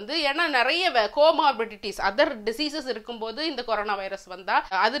 உங்களுக்கு வந்து ஏன்னா நிறைய கோமார்பிடிட்டிஸ் அதர் டிசீசஸ் இருக்கும்போது இந்த கொரோனா வைரஸ் வந்தால்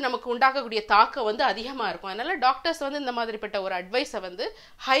அது நமக்கு உண்டாக்கக்கூடிய தாக்கம் வந்து அதிகமாக இருக்கும். அதனால் டாக்டர்ஸ் வந்து இந்த மாதிரிப்பட்ட ஒரு அட்வைஸை வந்து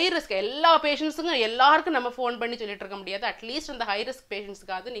ஹை ரிஸ்க் எல்லா பேஷண்ட்ஸுக்கும் எல்லாருக்கும் நம்ம ஃபோன் பண்ணி சொல்லிட்டு இருக்க முடியாது. அட்லீஸ்ட் அந்த ஹை ரிஸ்க்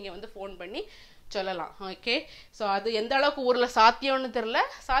பேஷண்ட்ஸுக்காவது நீங்கள் வந்து ஃபோன் பண்ணி சொல்லலாம். ஓகே, ஸோ அது எந்த அளவுக்கு ஊரில் சாத்தியம்னு தெரில,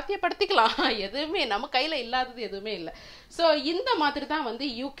 சாத்தியப்படுத்திக்கலாம். எதுவுமே நம்ம கையில் இல்லாதது எதுவுமே இல்லை. ஸோ இந்த மாதிரி தான் வந்து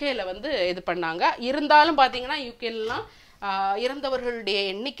யூகேல வந்து இது பண்ணாங்க. இருந்தாலும் பார்த்தீங்கன்னா யூகேலாம் இறந்தவர்களுடைய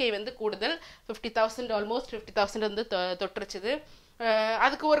எண்ணிக்கை வந்து கூடுதல், 50,000 ஆல்மோஸ்ட் 50,000 வந்து தொற்றுச்சுது.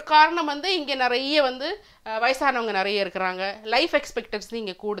 அதுக்கு ஒரு காரணம் வந்து இங்கே நிறைய வந்து வயசானவங்க நிறைய இருக்கிறாங்க, லைஃப் எக்ஸ்பெக்டன்சி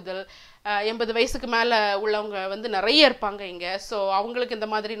இங்கே கூடுதல், 80 வயசுக்கு மேலே உள்ளவங்க வந்து நிறைய இருப்பாங்க இங்கே. ஸோ அவங்களுக்கு இந்த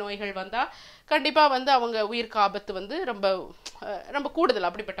மாதிரி நோய்கள் வந்தால் கண்டிப்பாக வந்து அவங்க உயிருக்கு ஆபத்து வந்து ரொம்ப ரொம்ப கூடுதல்,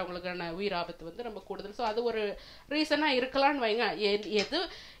 அப்படிப்பட்டவங்களுக்கான உயிர் ஆபத்து வந்து ரொம்ப கூடுதல். ஸோ அது ஒரு ரீசனாக இருக்கலான்னு வைங்க. எது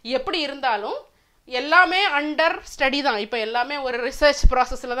எப்படி இருந்தாலும் எல்லாமே அண்டர் ஸ்டடி தான். இப்போ எல்லாமே ஒரு ரிசர்ச்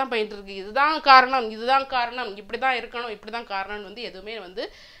ப்ராசஸில் தான் போயிட்டு இருக்கு. இதுதான் காரணம் இப்படி தான் இருக்கணும், இப்படி தான் காரணம்னு வந்து எதுவுமே வந்து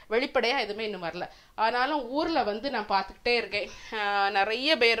வெளிப்படையாக எதுவுமே இன்னும் வரல. ஆனாலும் ஊரில் வந்து நான் பார்த்துக்கிட்டே இருக்கேன்,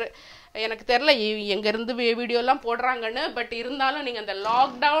 நிறைய பேர் எனக்கு தெரில எங்கேருந்து வீடியோலாம் போடுறாங்கன்னு. பட் இருந்தாலும் நீங்கள் அந்த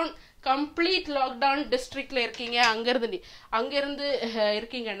லாக்டவுன் கம்ப்ளீட் லாக்டவுன் டிஸ்ட்ரிக்டில் இருக்கீங்க, அங்கேருந்து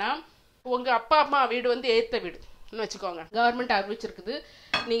இருக்கீங்கன்னா உங்கள் அப்பா அம்மா வீடு வந்து ஏற்ற வீடுன்னு வச்சுக்கோங்க, கவர்மெண்ட் அறிவிச்சிருக்குது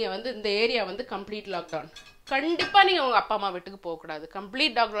நீங்கள் வந்து இந்த ஏரியா வந்து கம்ப்ளீட் லாக்டவுன், கண்டிப்பாக நீங்கள் உங்கள் அப்பா அம்மா வீட்டுக்கு போகக்கூடாது.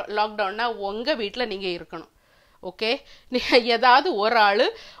 கம்ப்ளீட் லாக்டவுன்னா உங்கள் வீட்டில் நீங்கள் இருக்கணும். ஓகே, நீங்கள் ஏதாவது ஒரு ஆள்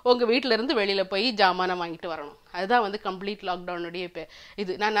உங்கள் வீட்டிலேருந்து வெளியில் போய் ஜாமானை வாங்கிட்டு வரணும். அதுதான் வந்து கம்ப்ளீட் லாக்டவுனுடைய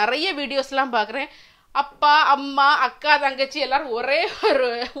இது. நான் நிறைய வீடியோஸ்லாம் பார்க்குறேன், அப்பா அம்மா அக்கா தங்கச்சி எல்லாரும்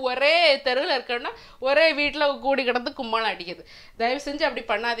ஒரே தெருவில் இருக்கணும்னா ஒரே வீட்டில் கூடி கிடந்து கும்மாளம் அடிக்குது. தயவு செஞ்சு அப்படி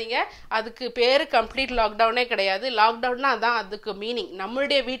பண்ணாதீங்க. அதுக்கு பேர் கம்ப்ளீட் லாக்டவுனே கிடையாது. லாக்டவுன்னா அதான் அதுக்கு மீனிங்,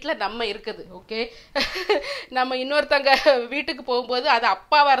 நம்மளுடைய வீட்டில் நம்ம இருக்குது. ஓகே, நம்ம இன்னொருத்தங்க வீட்டுக்கு போகும்போது அது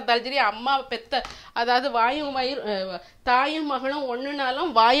அப்பாவாக இருந்தாலும் சரி, அம்மா பெத்த, அதாவது தாயும் மகளும் ஒன்றுனாலும்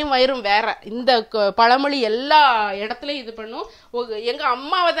வாயும் வயிறும் வேற. இந்த பழமொழி எல்லா இடத்துலையும் இது பண்ணும். எங்கள்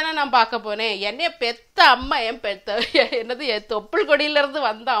அம்மாவை தானே நான் பார்க்க போனேன், என்னைய பெத்த அம்மா, என்னது தொப்புள் கொடியிலேருந்து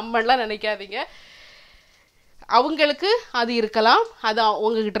வந்த அம்மன்லாம் நினைக்காதீங்க. அவங்களுக்கு அது இருக்கலாம், அது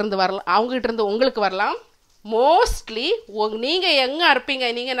உங்ககிட்ட இருந்து வரலாம், அவங்ககிட்ட இருந்து உங்களுக்கு வரலாம். மோஸ்ட்லி நீங்கள் எங்கே இருப்பீங்க,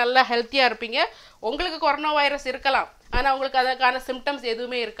 நீங்கள் நல்லா ஹெல்த்தியாக இருப்பீங்க, உங்களுக்கு கொரோனா வைரஸ் இருக்கலாம், ஆனால் உங்களுக்கு அதற்கான சிம்டம்ஸ்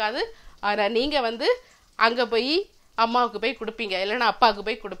எதுவுமே இருக்காது. ஆனால் நீங்கள் வந்து அங்கே போய் அம்மாவுக்கு போய் கொடுப்பீங்க, இல்லைன்னா அப்பாவுக்கு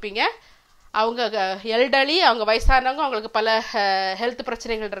போய் கொடுப்பீங்க. அவங்க எல்டர்லி, அவங்க வயசானவங்க, அவங்களுக்கு பல ஹெல்த்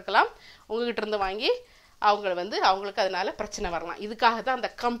பிரச்சனைகள் இருக்கலாம், உங்ககிட்ட இருந்து வாங்கி அவங்களுக்கு அதனால பிரச்சனை வரலாம். இதுக்காக தான் அந்த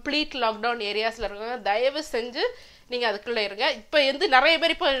கம்ப்ளீட் லாக்டவுன் ஏரியாஸில் இருக்கவங்க தயவு செஞ்சு நீங்கள் அதுக்குள்ளே இருங்க. இப்போ வந்து நிறைய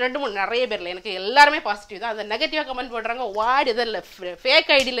பேர், இப்போ 2-3 நிறைய பேரில் எனக்கு எல்லாருமே பாசிட்டிவ் தான். அந்த நெகட்டிவாக கமெண்ட் போடுறாங்க, வாடி இதில்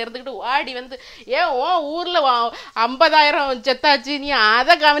ஃபேக் ஐடியில் இருந்துக்கிட்டு வாடி வந்து ஏன் ஊரில் 50,000 செத்தாச்சு, நீ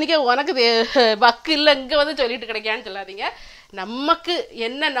அதை கவனிக்க உனக்கு வக்கு இல்லை, இங்கே வந்து சொல்லிட்டு கிடைக்கான்னு சொல்லாதீங்க. நமக்கு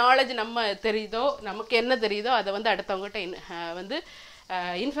என்ன நாலேஜ் நமக்கு என்ன தெரியுதோ அதை வந்து அடுத்தவங்ககிட்ட வந்து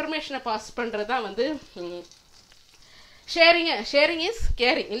இன்ஃபர்மேஷனை பாஸ் பண்ணுறது தான் வந்து ஷேரிங் இஸ்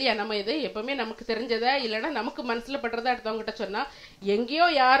கேரிங் இல்லையா. நம்ம இது எப்பவுமே நமக்கு தெரிஞ்சதை, இல்லைன்னா நமக்கு மனசில் படுறதை அடுத்தவங்ககிட்ட சொன்னால், எங்கேயோ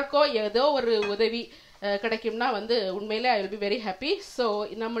யாருக்கோ ஏதோ ஒரு உதவி கிடைக்கும்னா வந்து உண்மையிலே I will be very happy. So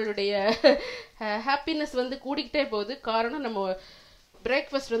நம்மளுடைய ஹாப்பினஸ் வந்து கூடிக்கிட்டே போகுது. காரணம் நம்ம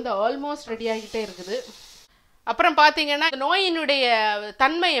பிரேக்ஃபாஸ்ட் வந்து ஆல்மோஸ்ட் ரெடி ஆகிக்கிட்டே இருக்குது. அப்புறம் பார்த்தீங்கன்னா நோயினுடைய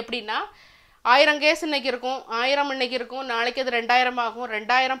தன்மை எப்படின்னா, 1000 கேஸ் இன்னைக்கு இருக்கும், 1000 இன்னைக்கு இருக்கும், நாளைக்கு அது 2000 ஆகும்,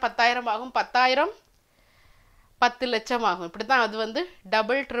 2000 10,000 ஆகும், 10,000 10 லட்சம் ஆகும். இப்படி தான் அது வந்து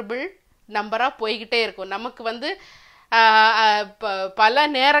டபுள் ட்ரிபிள் நம்பராக போய்கிட்டே இருக்கும். நமக்கு வந்து பல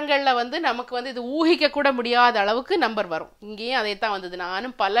நேரங்களில் வந்து நமக்கு வந்து இது ஊகிக்க கூட முடியாத அளவுக்கு நம்பர் வரும். இங்கேயும் அதே தான் வந்தது.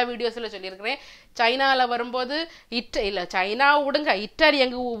 நானும் பல வீடியோஸில் சொல்லியிருக்கிறேன். சைனாவில் வரும்போது இல்லை சைனா விடுங்க, இட்டாலி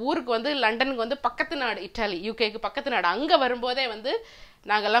எங்கள் ஊருக்கு வந்து லண்டனுக்கு வந்து பக்கத்து நாடு, இட்டாலி யூகேக்கு பக்கத்து நாடு. அங்கே வரும்போதே வந்து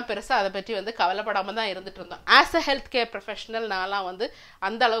நாங்கள்லாம் பெருசாக அதை பற்றி வந்து கவலைப்படாமல் தான் இருந்துட்டு இருந்தோம். As a health care professional நான்லாம் வந்து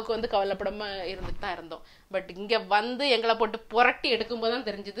அந்த அளவுக்கு வந்து கவலைப்படாமல் இருந்துட்டு தான் இருந்தோம். பட் இங்கே வந்து எங்களை போட்டு புரட்டி எடுக்கும்போது தான்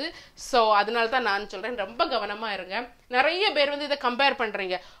தெரிஞ்சுது. ஸோ அதனால தான் நான் சொல்கிறேன், ரொம்ப கவனமாக இருங்க. நிறைய பேர் வந்து இதை கம்பேர்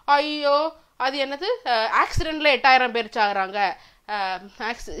பண்ணுறீங்க. ஐயோ அது என்னது ஆக்சிடெண்ட்டில் 8000 பேர் சாகுறாங்க.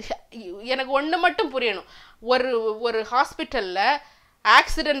 எனக்கு ஒன்று மட்டும் புரியணும். ஒரு ஹாஸ்பிட்டலில்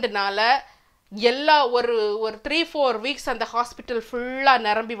ஆக்சிடெண்ட்னால எல்லா ஒரு 3-4 வீக்ஸ் அந்த ஹாஸ்பிட்டல் ஃபுல்லாக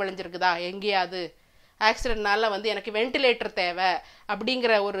நிரம்பி வழிஞ்சிருக்குதா? எங்கேயாவது ஆக்சிடெண்ட்னால வந்து எனக்கு வென்டிலேட்டர் தேவை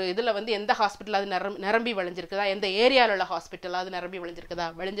அப்படிங்கிற ஒரு இதில் வந்து எந்த ஹாஸ்பிட்டல் அது நிரம்பி வழிஞ்சிருக்குதா? எந்த ஏரியாவில் உள்ள ஹாஸ்பிட்டல் அது நிரம்பி வழிஞ்சிருக்குதா?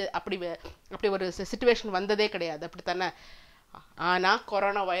 அப்படி ஒரு சிச்சுவேஷன் வந்ததே கிடையாது. அப்படி தானே? ஆனால்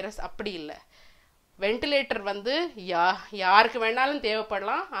கொரோனா வைரஸ் அப்படி இல்லை. வென்டிலேட்டர் வந்து யாருக்கு வேணாலும்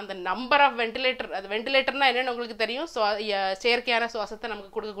தேவைப்படலாம். அந்த நம்பர் ஆஃப் வென்டிலேட்டர், அது வென்டிலேட்டர்னா என்னன்னு உங்களுக்கு தெரியும். செயற்கையான சுவாசத்தை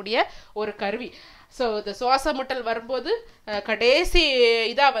நமக்கு கொடுக்கக்கூடிய ஒரு கருவி. ஸோ இந்த சுவாச முட்டல் வரும்போது கடைசி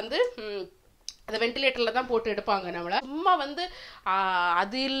இதாக வந்து அந்த வென்டிலேட்டரில் தான் போட்டு எடுப்பாங்க நம்மளை. சும்மா வந்து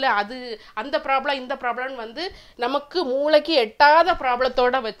அது இல்லை அது அந்த ப்ராப்ளம் இந்த ப்ராப்ளம்னு வந்து நமக்கு மூளைக்கு எட்டாத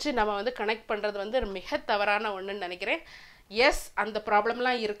ப்ராப்ளத்தோடு வச்சு நம்ம வந்து கனெக்ட் பண்ணுறது வந்து மிக தவறான ஒன்றுன்னு நினைக்கிறேன். எஸ், அந்த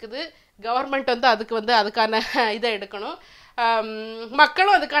ப்ராப்ளம்லாம் இருக்குது. கவர்மெண்ட் வந்து அதுக்கான இதை எடுக்கணும்.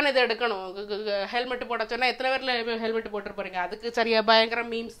 மக்களும் அதுக்கான இதை எடுக்கணும். ஹெல்மெட் போட சொன்னால் எத்தனை பேரில் ஹெல்மெட் போட்டு போகிறீங்க? அதுக்கு சரியாக பயங்கர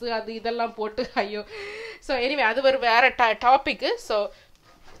மீம்ஸு அது இதெல்லாம் போட்டு ஐயோ. ஸோ எனிவே அது ஒரு வேறு டாபிக்கு. ஸோ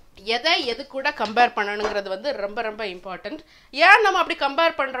எது கூட கம்பேர் பண்ணணுங்கிறது வந்து ரொம்ப ரொம்ப இம்பார்ட்டண்ட். ஏன் நம்ம அப்படி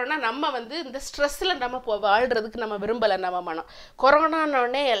கம்பேர் பண்ணுறோன்னா, நம்ம வந்து இந்த ஸ்ட்ரெஸ்ஸில் நம்ம வாழ்கிறதுக்கு நம்ம விரும்பலை. நம்ம மனம்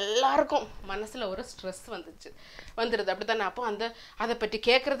கொரோனானோடனே எல்லாருக்கும் மனசில் ஒரு ஸ்ட்ரெஸ் வந்துடுது. அப்படி தானே? அப்போ அதை பற்றி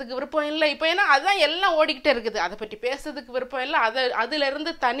கேட்குறதுக்கு விருப்பம் இல்லை. இப்போ ஏன்னா அதுதான் எல்லாம் ஓடிக்கிட்டே இருக்குது. அதை பற்றி பேசுறதுக்கு விருப்பம் இல்லை.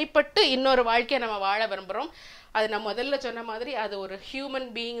 அதிலிருந்து தனிப்பட்டு இன்னொரு வாழ்க்கையை நம்ம வாழ விரும்புகிறோம். அது நான் முதல்ல சொன்ன மாதிரி அது ஒரு ஹியூமன்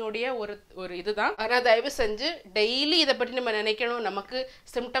பீயிங்குடைய ஒரு இதுதான். ஆனால் தயவு செஞ்சு டெய்லி இதை பற்றி நம்ம நினைக்கணும். நமக்கு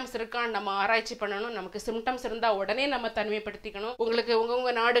சிம்டம்ஸ் இருக்கான்னு நம்ம ஆராய்ச்சி பண்ணணும். நமக்கு சிம்டம்ஸ் இருந்தால் உடனே நம்ம தனிமைப்படுத்திக்கணும். உங்களுக்கு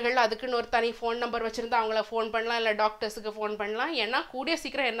உங்கள் நாடுகளில் அதுக்குன்னு ஒரு தனி ஃபோன் நம்பர் வச்சுருந்தா அவங்கள ஃபோன் பண்ணலாம், இல்லை டாக்டர்ஸுக்கு ஃபோன் பண்ணலாம். ஏன்னா கூடிய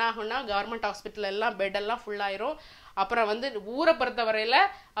சீக்கிரம் என்ன ஆகும்னா, கவர்மெண்ட் ஹாஸ்பிட்டல் எல்லாம் பெட்டெல்லாம் ஃபுல்லாயிரும். அப்புறம் வந்து ஊரை பொறுத்தவரையில்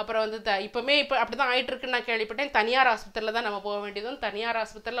அப்புறம் வந்து இப்போ அப்படி தான் ஆகிட்டு இருக்குன்னு நான் கேள்விப்பட்டேன். தனியார் ஆஸ்பத்திரியில் தான் நம்ம போக வேண்டியதும். தனியார்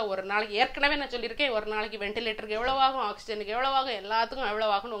ஆஸ்பத்திரியில் ஒரு நாளைக்கு ஏற்கனவே நான் சொல்லியிருக்கேன், ஒரு நாளைக்கு வென்டிலேட்டருக்கு எவ்வளோ ஆகும், ஆக்சிஜனுக்கு எவ்வளோ ஆகும், எல்லாத்துக்கும் எவ்வளோ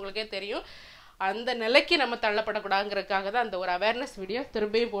ஆகும்னு உங்களுக்கே தெரியும். அந்த நிலைக்கு நம்ம தள்ளப்படக்கூடாதுங்கிறதுக்காக தான் அந்த ஒரு அவேர்னஸ் வீடியோ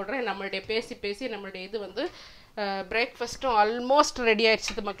திரும்பியும் போடுறேன். நம்மளுடைய பேசி நம்மளுடைய இது வந்து பிரேக்ஃபாஸ்ட்டும் ஆல்மோஸ்ட் ரெடி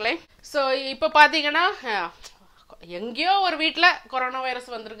ஆயிடுச்சு மக்களே. ஸோ இப்போ பார்த்தீங்கன்னா எங்கேயோ ஒரு வீட்டில் கொரோனா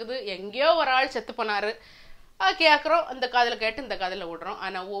வைரஸ் வந்திருக்குது, எங்கேயோ ஒரு ஆள் செத்து போனார். கேட்குறோம், இந்த காதில் கேட்டு இந்த காதில் விடுறோம்.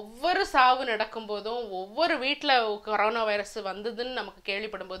 ஆனால் ஒவ்வொரு சாவு நடக்கும் போதும், ஒவ்வொரு வீட்டில் கொரோனா வைரஸ் வந்ததுன்னு நமக்கு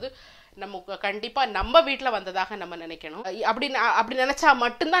கேள்விப்படும் போது நமக்கு கண்டிப்பாக நம்ம வீட்டில் வந்ததாக நம்ம நினைக்கணும். அப்படி நினச்சா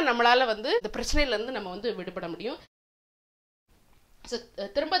மட்டும்தான் நம்மளால் வந்து இந்த பிரச்சனையிலேருந்து நம்ம வந்து விடுபட முடியும். ஸோ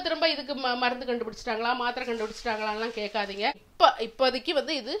திரும்ப இதுக்கு மருந்து கண்டுபிடிச்சிட்டாங்களா, மாத்திரை கண்டுபிடிச்சிட்டாங்களான்லாம் கேட்காதீங்க. இப்போதைக்கு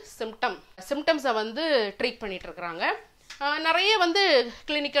வந்து இது சிம்டம்ஸை வந்து ட்ரீட் பண்ணிட்டு இருக்கிறாங்க. நிறைய வந்து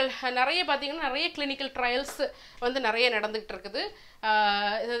பார்த்தீங்கன்னா நிறைய கிளினிக்கல் ட்ரையல்ஸ் வந்து நிறைய நடந்துகிட்டு இருக்குது.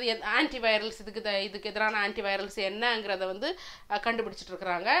 ஆன்டிவைரல்ஸ் இதுக்கு எதிரான ஆன்டிவைரல்ஸ் என்னங்கிறத வந்து கண்டுபிடிச்சிட்டு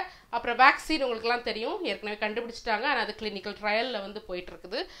இருக்கிறாங்க. அப்புறம் வேக்சின் உங்களுக்குலாம் தெரியும், ஏற்கனவே கண்டுபிடிச்சிட்டாங்க. ஆனால் அது கிளினிக்கல் ட்ரையலில் வந்து போயிட்டு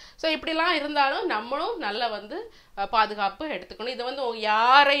இருக்குது. ஸோ இப்படிலாம் இருந்தாலும் நம்மளும் நல்லா வந்து பாதுகாப்பு எடுத்துக்கணும். இதை வந்து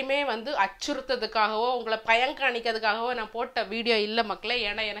யாரையுமே வந்து அச்சுறுத்ததுக்காகவோ உங்களை பயங்காணிக்கிறதுக்காகவோ நான் போட்ட வீடியோ இல்லை மக்களே.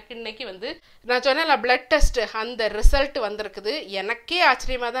 ஏன்னா எனக்கு இன்னைக்கு வந்து நான் சொன்னேன்ல பிளட் டெஸ்ட் அந்த ரிசல்ட் வந்திருக்குது. எனக்கே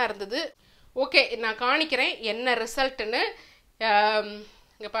ஆச்சரியமாக தான் இருந்தது. ஓகே, நான் காணிக்கிறேன் என்ன ரிசல்ட்டுன்னு.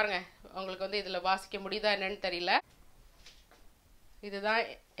 இங்கே பாருங்கள், உங்களுக்கு வந்து இதில் வாசிக்க முடியுதா என்னன்னு தெரியல. இதுதான்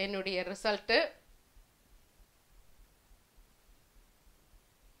என்னுடைய ரிசல்ட்டு.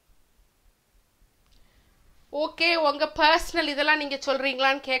 ஓகே, உங்கள் பர்சனல் இதெல்லாம் நீங்கள்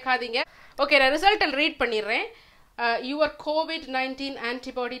சொல்கிறீங்களான்னு கேட்காதீங்க. ஓகே, நான் ரிசல்ட்டை ரீட் பண்ணிடுறேன். Your COVID-19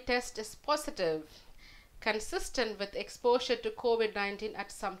 antibody test is positive, consistent with exposure to COVID-19 at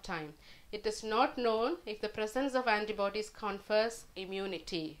some time. It is not known if the presence of antibodies confers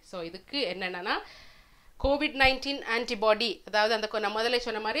immunity. So இதுக்கு என்னன்னா COVID-19 antibody, அதாவது அந்த நான் முதல்ல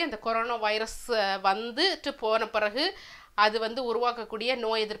சொன்ன மாதிரி அந்த கொரோனா வைரஸ் வந்துட்டு போன பிறகு அது வந்து உருவாக்கக்கூடிய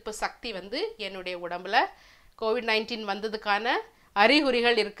நோய் எதிர்ப்பு சக்தி வந்து என்னுடைய உடம்புல COVID-19 வந்ததுக்கான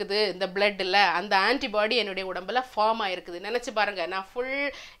அறிகுறிகள் இருக்குது. இந்த பிளட்டில் அந்த ஆன்டிபாடி என்னுடைய உடம்புல ஃபார்ம் ஆகிருக்குது. நினச்சி பாருங்கள், நான்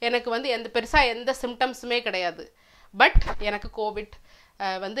எனக்கு வந்து பெருசாக எந்த சிம்டம்ஸுமே கிடையாது. பட் எனக்கு கோவிட்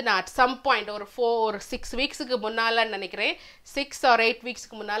வந்து நான் அட் சம் பாயிண்ட் ஒரு 6 வீக்ஸுக்கு முன்னால் நினைக்கிறேன் 6 or 8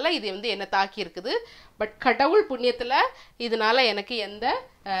 வீக்ஸுக்கு முன்னால் இது வந்து என்னை தாக்கி இருக்குது. பட் கடவுள் புண்ணியத்தில் இதனால எனக்கு எந்த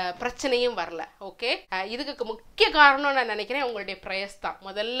பிரச்சனையும் வரல. ஓகே, இதுக்கு முக்கிய காரணம் நான் நினைக்கிறேன் உங்களுடைய ப்ரேயர்ஸ் தான்.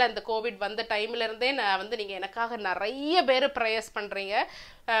 முதல்ல இந்த கோவிட் வந்த டைம்ல இருந்தே நான் வந்து நீங்கள் எனக்காக நிறைய பேர் ப்ரேயர்ஸ் பண்ணுறீங்க,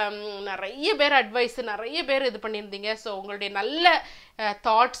 நிறைய பேர் அட்வைஸ், நிறைய பேர் இது பண்ணியிருந்தீங்க. ஸோ உங்களுடைய நல்ல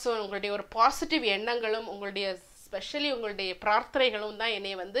தாட்ஸும் உங்களுடைய ஒரு பாசிட்டிவ் எண்ணங்களும் உங்களுடைய ஸ்பெஷலி உங்களுடைய பிரார்த்தனைகளும் தான்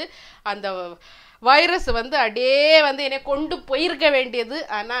என்னை வந்து அந்த வைரஸ் வந்து அப்படியே வந்து என்னை கொண்டு போயிருக்க வேண்டியது.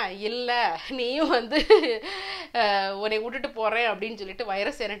 ஆனால் இல்லை, நீயும் வந்து உன்னை விட்டுட்டு போகிறேன் அப்படின்னு சொல்லிட்டு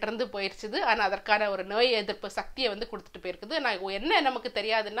வைரஸ் என்கிட்டருந்து போயிடுச்சுது. ஆனால் அதற்கான ஒரு நோய் எதிர்ப்பு சக்தியை வந்து கொடுத்துட்டு போயிருக்குது. நான் என்ன நமக்கு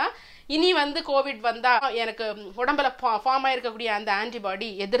தெரியாதுன்னா, இனி வந்து கோவிட் வந்தால் எனக்கு உடம்புல ஃபார்ம் ஆகிருக்கக்கூடிய அந்த ஆன்டிபாடி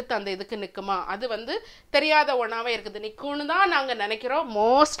எதிர்த்து அந்த இதுக்கு நிற்குமா, அது வந்து தெரியாத ஒன்றாவே இருக்குது. நிற்கும்னு தான் நாங்கள் நினைக்கிறோம்.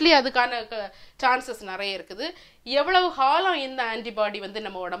 மோஸ்ட்லி அதுக்கான சான்சஸ் நிறைய இருக்குது. எவ்வளவு காலம் இந்த ஆன்டிபாடி வந்து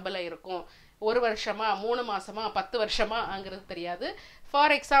நம்ம உடம்புல இருக்கும், 1 வருஷமா 3 மாசமா 10 வருஷமாங்கிறது தெரியாது.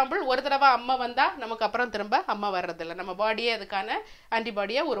 ஃபார் எக்ஸாம்பிள், ஒரு தடவை அம்மா வந்தால் நமக்கு அப்புறம் திரும்ப அம்மா வர்றதில்லை, நம்ம பாடியே அதுக்கான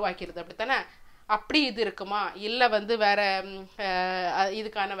ஆன்டிபாடியை உருவாக்கிடுது. அப்படித்தானே? அப்படி இது இருக்குமா, இல்லை வந்து வேற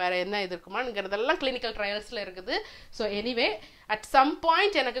இதுக்கான வேற என்ன இது இருக்குமாங்கிறதெல்லாம் கிளினிக்கல் ட்ரையல்ஸில் இருக்குது. So anyway at some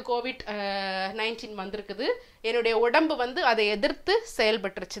point எனக்கு COVID-19 வந்திருக்குது. என்னுடைய உடம்பு வந்து அதை எதிர்த்து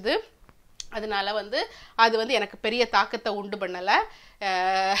செயல்பட்டுருச்சுது. அதனால வந்து அது வந்து எனக்கு பெரிய தாக்கத்தை உண்டு பண்ணலை.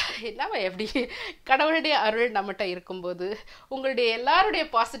 என்னவா எப்படி கடவுளுடைய அருள் நம்மகிட்ட இருக்கும்போது, உங்களுடைய எல்லாருடைய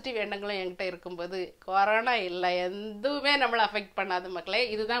பாசிட்டிவ் எண்ணங்களும் என்கிட்ட இருக்கும்போது கொரோனா இல்லை, எதுவுமே நம்மளை அஃபெக்ட் பண்ணாது மக்களே.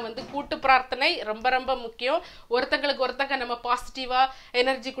 இதுதான் வந்து கூட்டு பிரார்த்தனை ரொம்ப ரொம்ப முக்கியம். ஒருத்தங்களுக்கு ஒருத்தங்க நம்ம பாசிட்டிவாக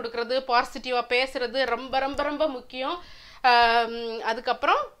எனர்ஜி கொடுக்கறது, பாசிட்டிவாக பேசுறது ரொம்ப ரொம்ப ரொம்ப முக்கியம்.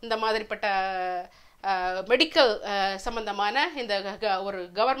 அதுக்கப்புறம் இந்த மாதிரிப்பட்ட மெடிக்கல் சம்பந்தமான இந்த ஒரு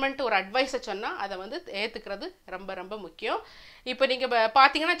கவர்மெண்ட் ஒரு அட்வைஸை சொன்னால் அதை வந்து ஏற்றுக்கிறது ரொம்ப ரொம்ப முக்கியம். இப்போ நீங்கள்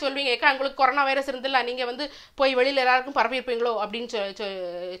பார்த்தீங்கன்னா சொல்வீங்க, ஏக்கா உங்களுக்கு கொரோனா வைரஸ் இருந்தில்ல, நீங்கள் வந்து போய் வெளியில் எல்லாருக்கும் பரப்பியிருப்பீங்களோ அப்படின்னு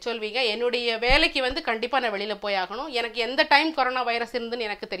சொல்வீங்க. என்னுடைய வேலைக்கு வந்து கண்டிப்பாக நான் வெளியில் போய் ஆகணும். எனக்கு எந்த டைம் கொரோனா வைரஸ் இருந்துன்னு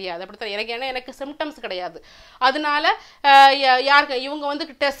எனக்கு தெரியாது. அப்படித்தான் எனக்கு, ஏன்னா எனக்கு சிம்டம்ஸ் கிடையாது. அதனால யாருக்கு இவங்க வந்து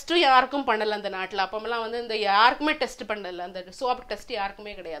டெஸ்ட்டும் யாருக்கும் பண்ணலை அந்த நாட்டில். அப்போமெல்லாம் வந்து இந்த யாருக்குமே டெஸ்ட் பண்ணலை, அந்த சோப் டெஸ்ட்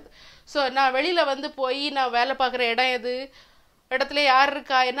யாருக்குமே கிடையாது. ஸோ நான் வெளியில் வந்து போய் நான் வேலை பார்க்குற இடம் எது, இடத்துல யார்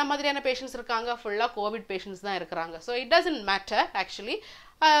இருக்கா, என்ன மாதிரியான பேஷண்ட்ஸ் இருக்காங்க, ஃபுல்லாக கோவிட் பேஷண்ட்ஸ் தான் இருக்கிறாங்க. So it doesn't matter actually.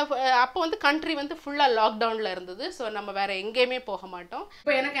 அப்போ வந்து கண்ட்ரி வந்து ஃபுல்லாக லாக்டவுனில் இருந்தது. ஸோ நம்ம வேற எங்கேயுமே போக மாட்டோம்.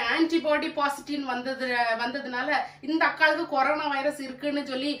 இப்போ எனக்கு ஆன்டிபாடி பாசிட்டிவ் வந்ததுனால இந்த அக்காளுக்கு கொரோனா வைரஸ் இருக்குன்னு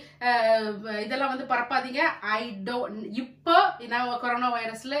சொல்லி இதெல்லாம் வந்து பரப்பாதீங்க. இப்போ நான் கொரோனா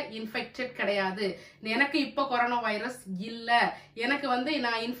வைரஸ்ல இன்ஃபெக்டட் கிடையாது. எனக்கு இப்போ கொரோனா வைரஸ் இல்லை. எனக்கு வந்து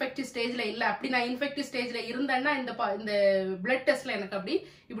நான் இன்ஃபெக்டிவ் ஸ்டேஜ்ல இல்லை. அப்படி நான் இன்ஃபெக்டிவ் ஸ்டேஜ்ல இருந்தேன்னா இந்த பிளட் டெஸ்ட்ல எனக்கு அப்படி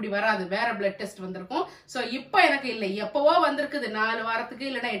இப்படி வராது, வேற பிளட் டெஸ்ட் வந்திருக்கும். ஸோ இப்போ எனக்கு இல்லை, எப்பவோ வந்திருக்குது, 4 வாரத்துக்கு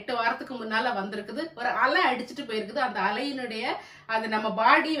இல்லைன்னா 8 வாரத்துக்கு முன்னால வந்திருக்குது. ஒரு அலை அடிச்சுட்டு போயிருக்குது. அந்த அலையினுடைய அது நம்ம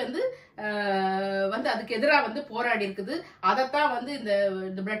பாடி வந்து அதுக்கு எதிராக வந்து போராடி இருக்குது. அதைத்தான் வந்து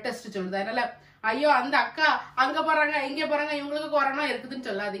இந்த பிளட் டெஸ்ட் சொல்லுது. அதனால ஐயோ அந்த அக்கா அங்க போறாங்க இங்க போறாங்க இவங்களுக்கு கொரோனா இருக்குதுன்னு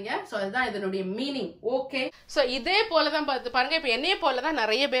சொல்லாதீங்க. ஸோ அதுதான் இதனுடைய மீனிங். ஓகே, ஸோ இதே போலதான் பாருங்க, இப்போ என்னைய போலதான்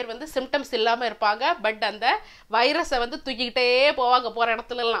நிறைய பேர் வந்து சிம்டம்ஸ் இல்லாம இருப்பாங்க. பட் அந்த வைரஸை வந்து தூக்கிக்கிட்டே போவாங்க போற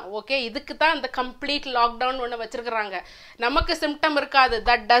இடத்துல எல்லாம். ஓகே, இதுக்கு தான் இந்த கம்ப்ளீட் லாக்டவுன் ஒன்று வச்சிருக்கிறாங்க. நமக்கு சிம்டம் இருக்காது,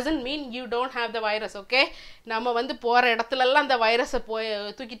 that doesn't mean you don't have the virus. Okay, நம்ம வந்து போற இடத்துல எல்லாம் அந்த வைரஸை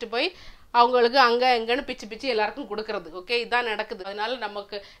தூக்கிட்டு போய் அவங்களுக்கு அங்கே எங்கன்னு பிச்சு எல்லாருக்கும் கொடுக்கறது. ஓகே, இதான் நடக்குது. அதனால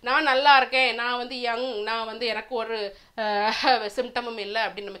நமக்கு நான் நல்லா இருக்கேன், நான் வந்து நான் வந்து எனக்கு ஒரு சிம்டமும் இல்லை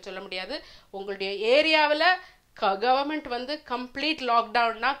அப்படின்னு நம்ம சொல்ல முடியாது. உங்களுடைய ஏரியாவில் கவர்மெண்ட் வந்து கம்ப்ளீட்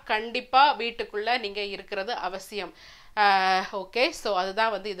லாக்டவுன்னா கண்டிப்பாக வீட்டுக்குள்ளே நீங்கள் இருக்கிறது அவசியம். ஓகே, ஸோ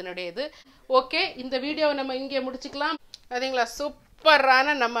அதுதான் வந்து இதனுடைய இது. ஓகே, இந்த வீடியோவை நம்ம இங்கே முடிச்சுக்கலாம். அதுங்களா,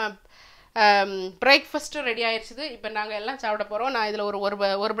 சூப்பரான நம்ம பிரேக்ஃபாஸ்ட்டும் ரெடி ஆயிடுச்சுது. இப்போ நாங்கள் எல்லாம் சாப்பிட போகிறோம். நான் இதில்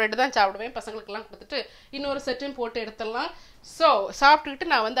ஒரு பிரெட் தான் சாப்பிடுவேன், பசங்களுக்கெல்லாம் கொடுத்துட்டு இன்னொரு செட்டும் போட்டு எடுத்துடலாம். ஸோ சாப்பிட்டுக்கிட்டு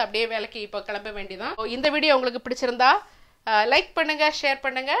நான் வந்து அப்படியே வேலைக்கு இப்போ கிளம்ப வேண்டியதான். இந்த வீடியோ உங்களுக்கு பிடிச்சிருந்தா லைக் பண்ணுங்க, ஷேர்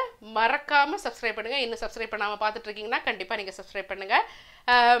பண்ணுங்க, மறக்காம சப்ஸ்கிரைப் பண்ணுங்க. இன்னும் சப்ஸ்கிரைப் பண்ணாமல் பார்த்துட்டு இருக்கீங்கன்னா கண்டிப்பாக நீங்கள் சப்ஸ்கிரைப் பண்ணுங்க.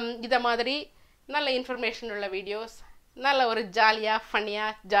 இதை மாதிரி நல்ல இன்ஃபர்மேஷன் உள்ள வீடியோஸ், நல்ல ஒரு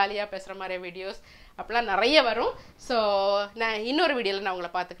ஜாலியாக பேசுகிற மாதிரி வீடியோஸ் அப்படிலாம் நிறைய வரும். ஸோ நான் இன்னொரு வீடியோவில் நான்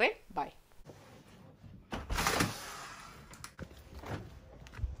உங்களை பார்த்துக்கிறேன். பாய்.